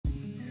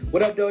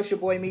What up, though? It's your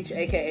boy Meech,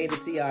 aka the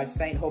Sillage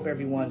Saint. Hope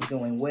everyone's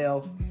doing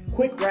well.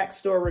 Quick rack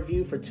store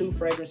review for 2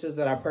 fragrances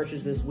that I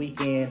purchased this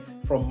weekend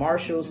from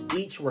Marshall's.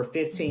 Each were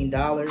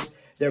 $15.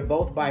 They're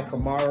both by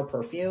Camaro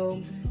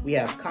Perfumes. We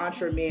have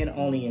Contra Men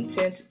Only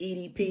Intense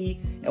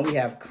EDP, and we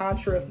have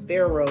Contra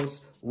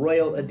Pharos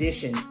Royal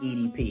Edition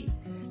EDP.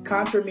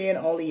 Contra Men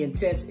Only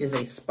Intense is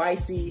a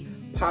spicy,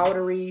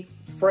 powdery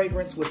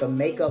fragrance with a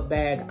makeup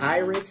bag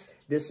iris.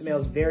 This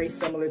smells very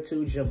similar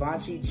to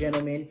Givenchy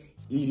Gentleman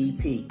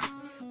EDP.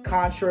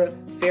 Contra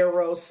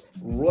Pharos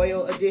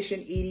Royal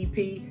Edition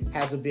EDP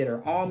has a bitter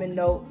almond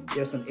note.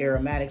 There's some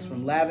aromatics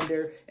from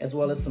lavender, as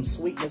well as some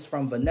sweetness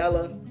from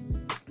vanilla.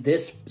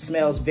 This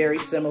smells very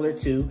similar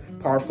to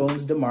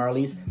Parfums de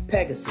Marly's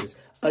Pegasus.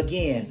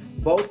 Again,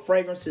 both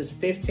fragrances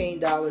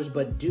 $15,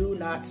 but do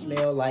not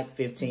smell like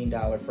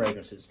 $15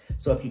 fragrances.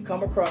 So if you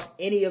come across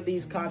any of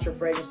these Contra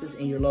fragrances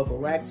in your local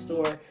rack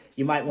store,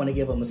 you might want to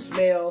give them a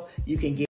smell. You can get